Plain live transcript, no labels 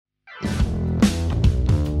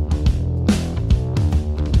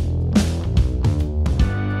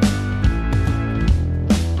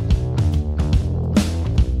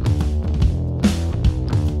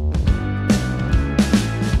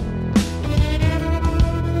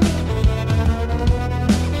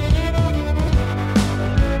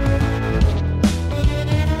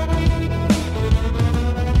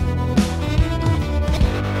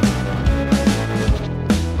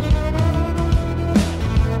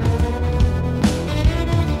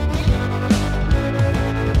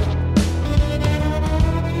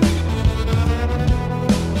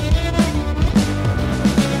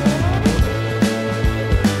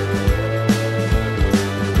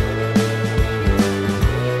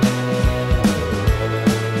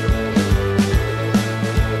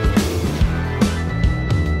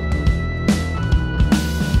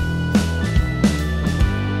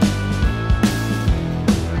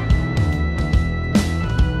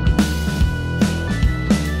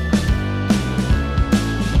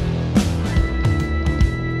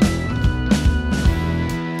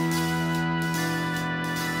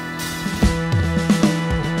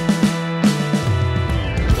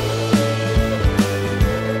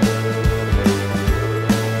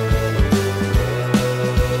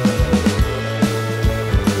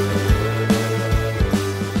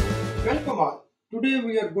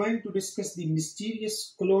going to discuss the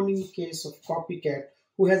mysterious cloning case of Copycat,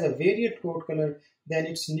 who has a variant coat color than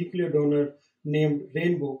its nuclear donor named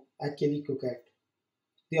Rainbow, a calico cat.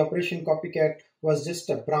 The Operation Copycat was just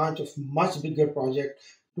a branch of much bigger project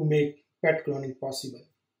to make pet cloning possible.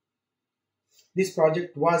 This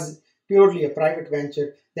project was purely a private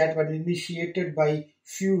venture that was initiated by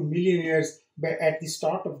few millionaires at the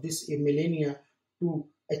start of this millennia to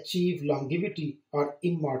achieve longevity or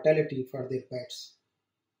immortality for their pets.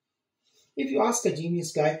 If you ask a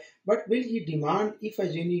genius guy, what will he demand if a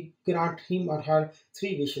genie grant him or her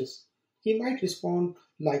 3 wishes? He might respond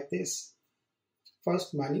like this.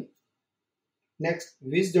 First, money. Next,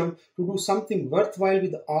 wisdom to do something worthwhile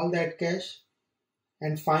with all that cash.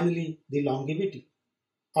 And finally, the longevity,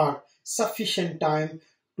 or sufficient time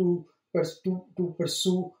to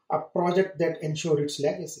pursue a project that ensures its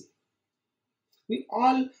legacy. We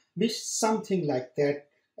all wish something like that,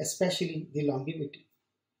 especially the longevity.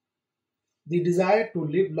 The desire to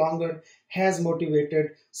live longer has motivated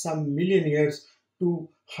some millionaires to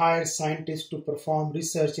hire scientists to perform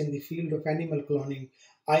research in the field of animal cloning,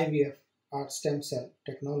 IVF, or stem cell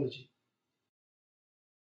technology.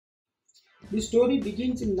 The story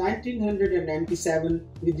begins in 1997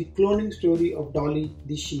 with the cloning story of Dolly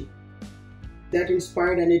the sheep that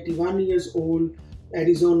inspired an 81-year-old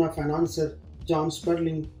Arizona financier, John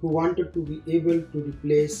Sperling, who wanted to be able to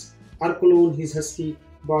replace or clone his husky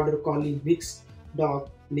border collie mixed dog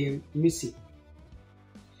named Missy.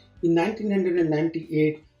 In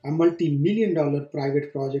 1998, a multi-million-dollar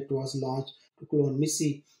private project was launched to clone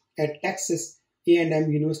Missy at Texas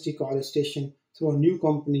A&M University College Station through a new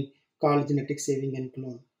company called Genetic Saving and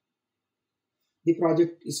Clone. The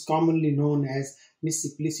project is commonly known as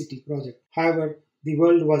Missiplicity project. However, the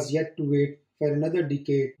world was yet to wait for another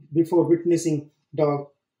decade before witnessing dog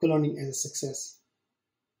cloning as a success.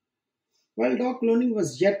 While dog cloning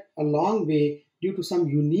was yet a long way due to some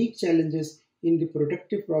unique challenges in the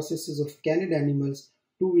reproductive processes of canid animals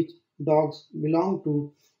to which dogs belong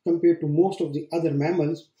to compared to most of the other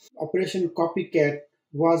mammals, Operation Copycat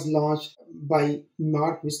was launched by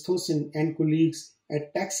Mark Wisthosen and colleagues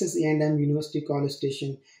at Texas A&M University College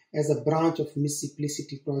Station as a branch of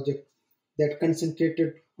Missiplicity project that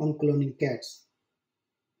concentrated on cloning cats.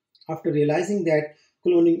 After realizing that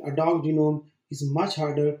cloning a dog genome is much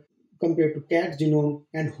harder compared to cat genome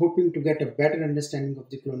and hoping to get a better understanding of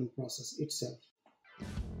the cloning process itself.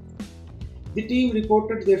 The team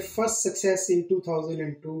reported their first success in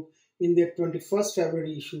 2002 in their 21st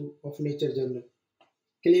February issue of Nature Journal,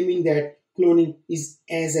 claiming that cloning is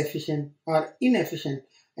as efficient or inefficient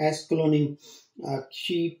as cloning a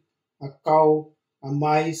sheep, a cow, a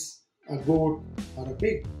mice, a goat, or a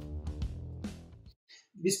pig.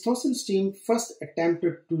 Wisthosen's team first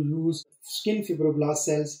attempted to use skin fibroblast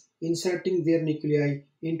cells, inserting their nuclei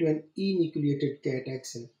into an enucleated cat egg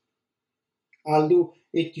cell. Although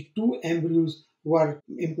 82 embryos were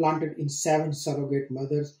implanted in 7 surrogate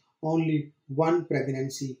mothers, only 1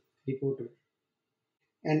 pregnancy reported.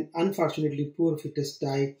 And unfortunately, poor fetus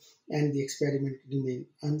died and the experiment remained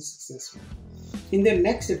unsuccessful. In their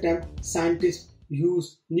next attempt, scientists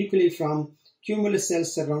used nuclei from cumulus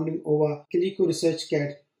cells surrounding a calico research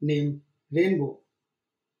cat named Rainbow.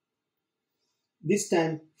 This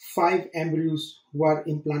time, 5 embryos were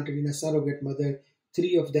implanted in a surrogate mother.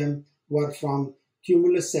 3 of them were from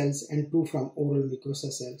cumulus cells and 2 from oral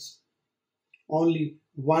mucosa cells. Only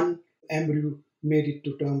 1 embryo made it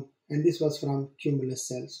to term, and this was from cumulus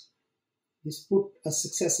cells. This put a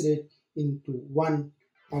success rate into 1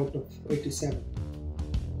 out of 87.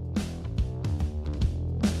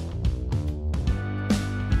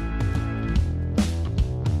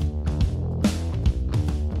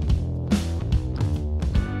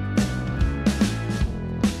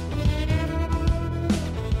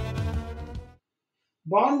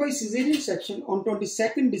 Born by cesarean section on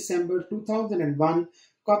 22nd December 2001,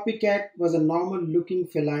 Copycat was a normal-looking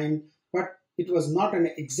feline, but it was not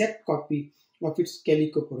an exact copy of its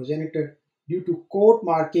calico progenitor due to coat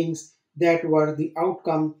markings that were the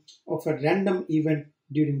outcome of a random event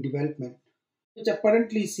during development, which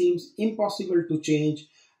apparently seems impossible to change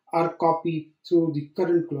or copy through the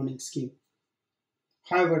current cloning scheme.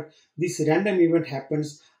 However, this random event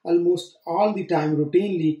happens almost all the time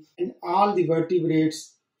routinely in all the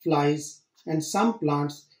vertebrates, flies, and some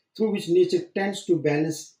plants, through which nature tends to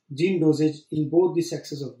balance gene dosage in both the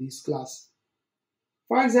sexes of these class.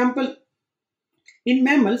 For example, in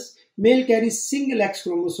mammals, male carries single X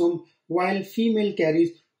chromosome while female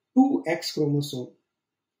carries 2 X chromosomes.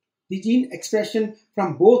 The gene expression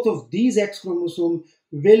from both of these X chromosomes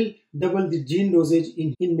will double the gene dosage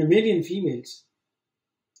in mammalian females.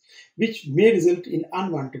 which may result in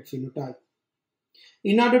unwanted phenotype.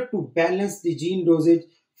 In order to balance the gene dosage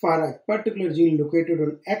for a particular gene located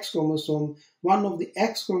on X chromosome, one of the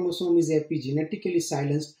X chromosome is epigenetically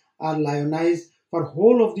silenced or lionized for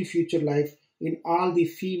whole of the future life in all the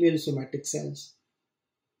female somatic cells.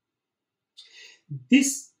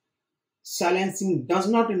 This silencing does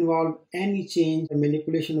not involve any change or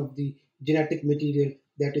manipulation of the genetic material,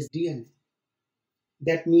 that is DNA.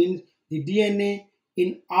 That means the DNA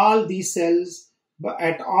in all these cells but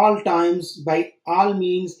at all times by all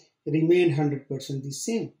means remain 100% the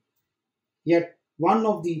same. Yet one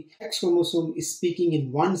of the X chromosome is speaking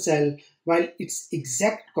in one cell while its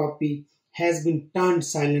exact copy has been turned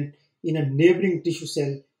silent in a neighboring tissue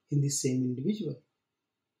cell in the same individual.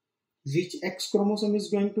 Which X chromosome is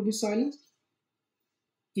going to be silenced?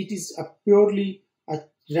 It is purely a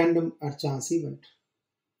random or chance event.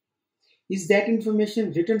 Is that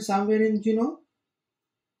information written somewhere in genome?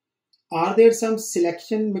 Are there some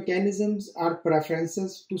selection mechanisms or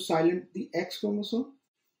preferences to silence the X chromosome?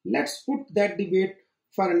 Let's put that debate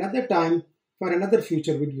for another time, for another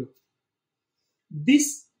future video.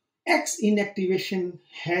 This X inactivation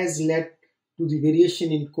has led to the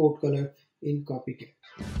variation in coat color in Copycat.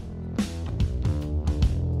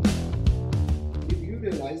 Did you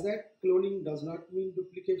realize that cloning does not mean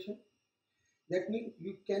duplication? That means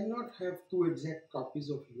you cannot have two exact copies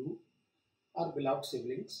of you, or beloved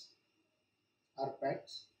siblings, or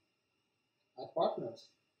pets, or partners.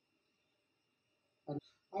 And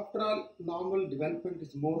after all, normal development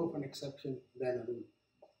is more of an exception than a rule.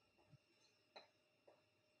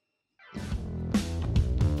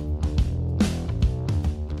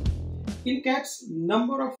 In cats,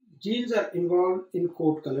 number of genes are involved in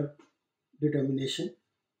coat color determination,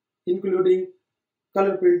 including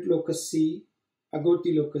color print locus C,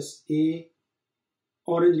 agouti locus A,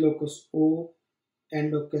 orange locus O,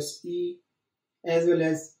 and locus E, as well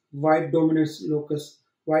as white dominant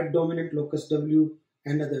locus W,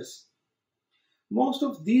 and others. Most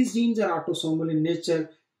of these genes are autosomal in nature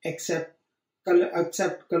except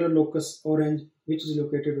color locus orange, which is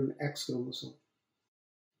located on X chromosome.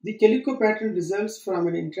 The calico pattern results from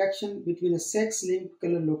an interaction between a sex-linked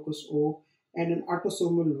color locus O and an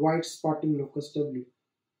autosomal white spotting locus W.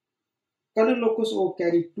 Color locus O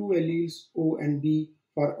carry two alleles O and B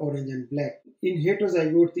for orange and black. In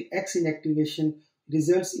heterozygote, the X inactivation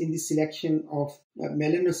results in the selection of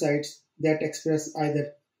melanocytes that express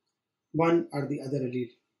either one or the other allele.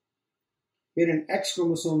 Where an X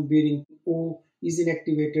chromosome bearing O is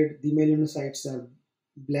inactivated, the melanocytes are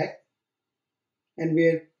black, and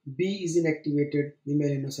where B is inactivated, the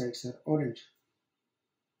melanocytes are orange.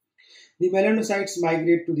 The melanocytes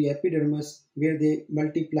migrate to the epidermis where they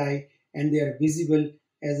multiply and they are visible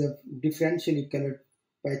as a differentially colored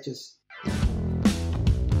patches.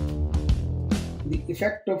 The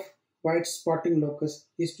effect of white spotting locus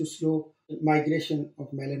is to slow migration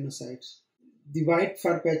of melanocytes. The white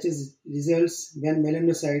fur patches results when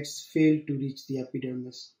melanocytes fail to reach the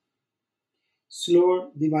epidermis.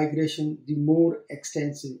 Slower the migration, the more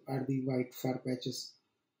extensive are the white fur patches.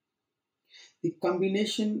 The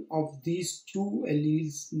combination of these two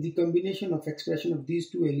alleles, the combination of expression of these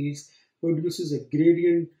two alleles produces a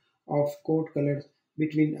gradient of coat color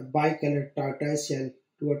between a bicolored tortoise shell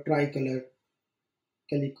to a tricolored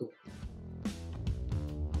calico.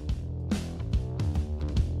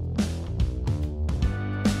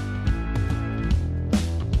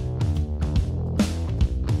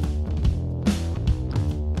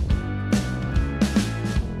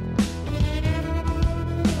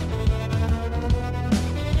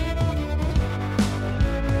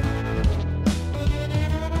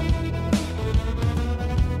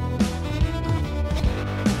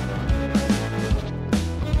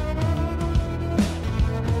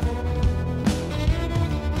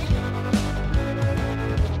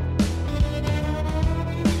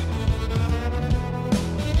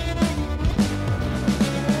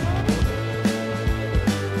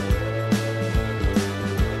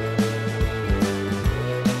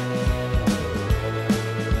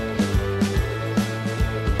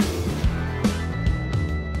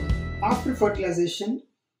 After fertilization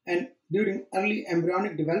and during early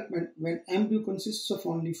embryonic development, when embryo consists of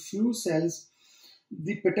only few cells,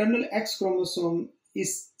 the paternal X chromosome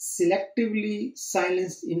is selectively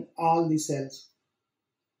silenced in all the cells.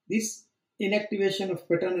 This inactivation of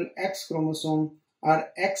paternal X chromosome or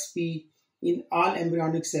XP in all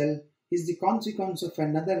embryonic cells is the consequence of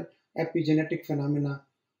another epigenetic phenomena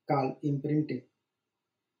called imprinting.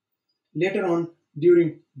 Later on,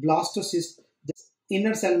 during blastocys, the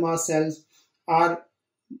inner cell mass cells are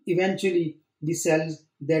eventually the cells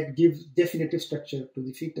that gives definitive structure to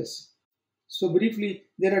the fetus. So briefly,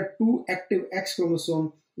 there are two active X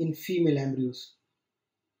chromosomes in female embryos.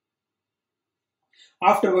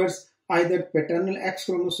 Afterwards, either paternal X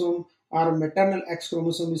chromosome or maternal X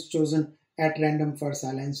chromosome is chosen at random for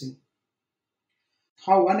silencing.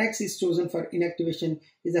 How one X is chosen for inactivation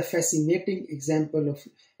is a fascinating example of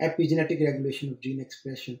epigenetic regulation of gene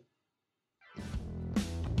expression.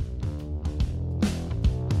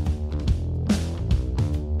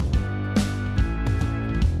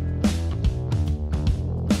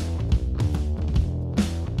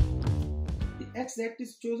 The X that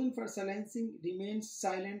is chosen for silencing remains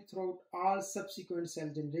silent throughout all subsequent cell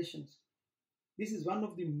generations. This is one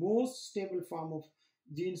of the most stable forms of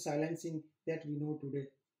gene silencing that we know today,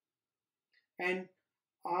 and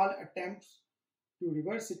all attempts to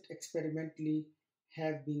reverse it experimentally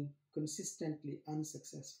have been consistently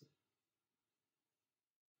unsuccessful.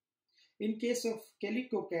 In case of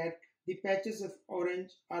calico cat, the patches of orange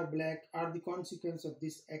or black are the consequence of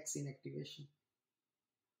this X inactivation.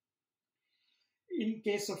 In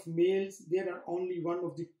case of males, there are only one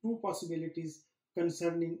of the two possibilities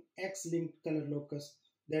concerning X-linked color locus,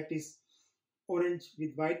 that is orange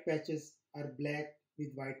with white patches or black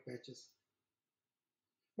with white patches.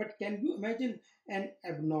 But can you imagine an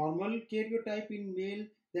abnormal karyotype in male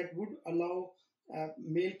that would allow a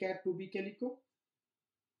male cat to be calico?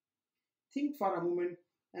 Think for a moment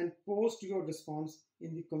and post your response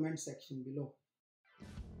in the comment section below.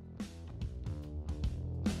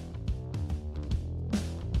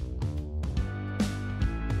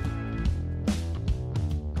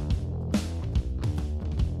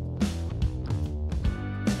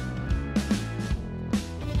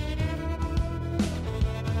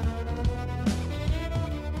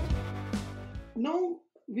 Now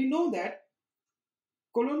we know that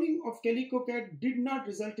cloning of calico cat did not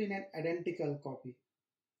result in an identical copy.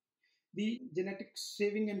 The genetic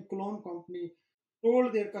saving and clone company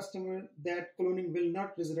told their customer that cloning will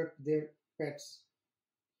not resurrect their pets,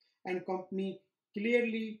 and company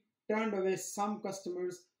clearly turned away some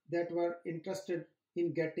customers that were interested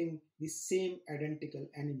in getting the same identical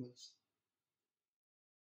animals.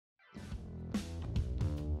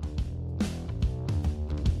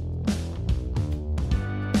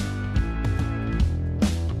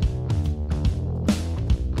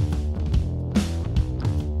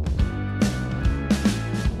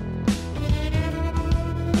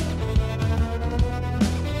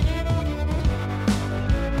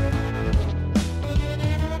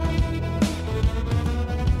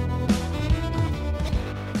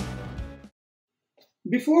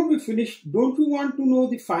 Before we finish, don't you want to know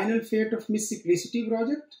the final fate of Missiplicity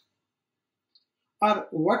project? Or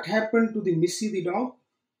what happened to the Missy the dog?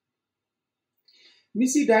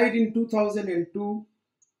 Missy died in 2002,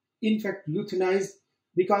 in fact euthanized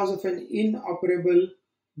because of an inoperable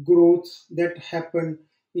growth that happened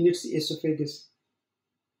in its esophagus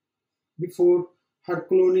before her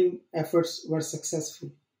cloning efforts were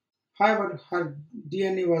successful. However, her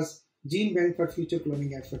DNA was gene banked for future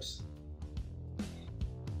cloning efforts.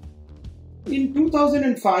 In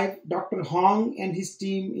 2005, Dr. Hong and his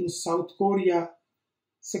team in South Korea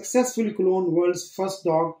successfully cloned world's first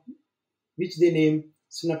dog, which they named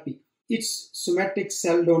Snuppy. Its somatic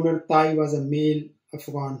cell donor Thai was a male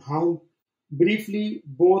Afghan hound. Briefly,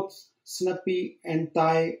 both Snuppy and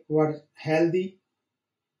Thai were healthy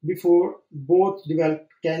before both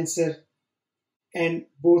developed cancer and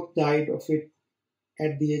both died of it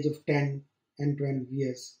at the age of 10 and 12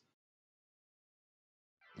 years.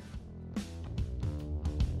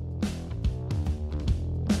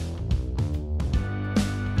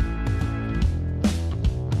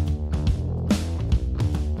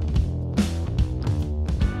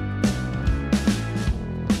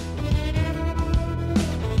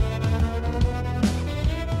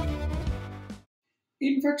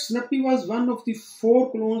 In fact, Snuppy was one of the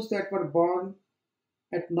 4 clones that were born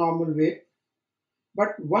at normal weight,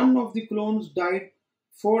 but one of the clones died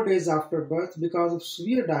 4 days after birth because of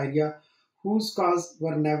severe diarrhea, whose cause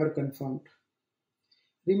were never confirmed.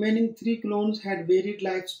 Remaining 3 clones had varied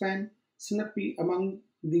lifespan, Snuppy among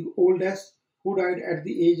the oldest, who died at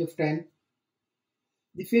the age of 10.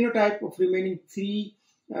 The phenotype of remaining 3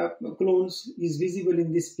 clones is visible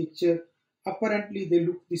in this picture. Apparently they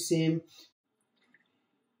look the same,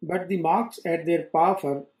 but the marks at their paw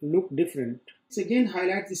fur look different. This again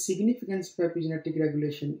highlights the significance of epigenetic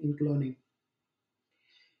regulation in cloning.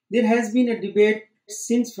 There has been a debate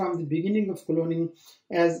since from the beginning of cloning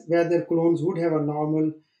as whether clones would have a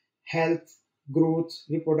normal health, growth,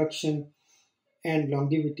 reproduction, and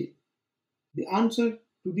longevity. The answer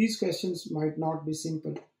to these questions might not be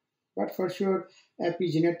simple, but for sure,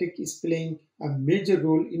 epigenetics is playing a major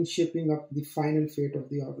role in shaping up the final fate of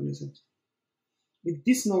the organisms. With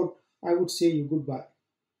this note, I would say you goodbye.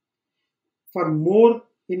 For more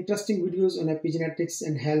interesting videos on epigenetics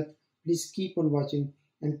and health, please keep on watching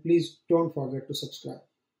and please don't forget to subscribe.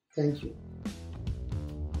 Thank you.